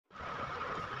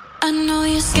I know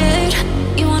you're scared,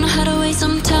 you wanna hide away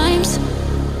sometimes.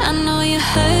 I know you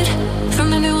hurt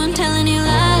from everyone telling you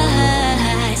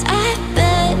lies. I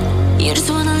bet you just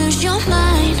wanna lose your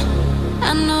mind.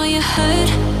 I know you hurt,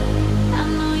 I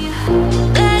know you hurt.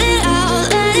 Let it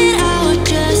out,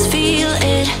 just feel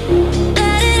it.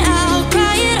 Let it out,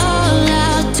 cry it all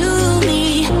out to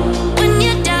me. When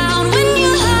you're down, when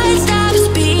your heart stops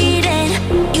beating,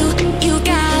 you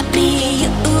got me, you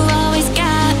always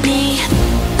got me.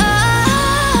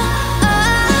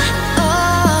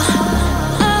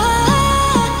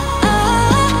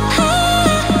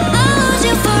 I'll hold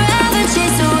you forever,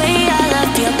 chase away all of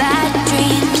your bad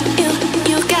dreams.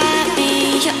 You got me,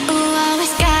 you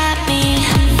always got me.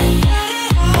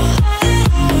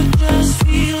 Just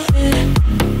feel it.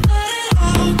 Let it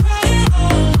out, cry it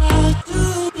all out to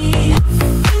me.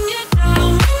 When you're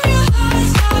down, when your heart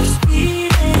stops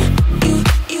beating,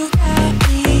 you got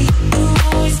me, you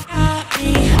always got me.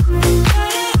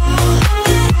 Let it out,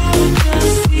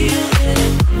 just feel it.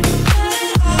 Let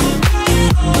it out, cry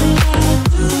it all out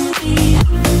to me.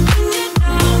 When you're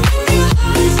down, when your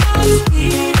heart stops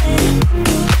beating,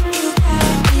 you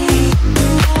got me, you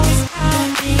always got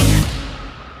me.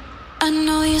 I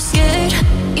know you're scared.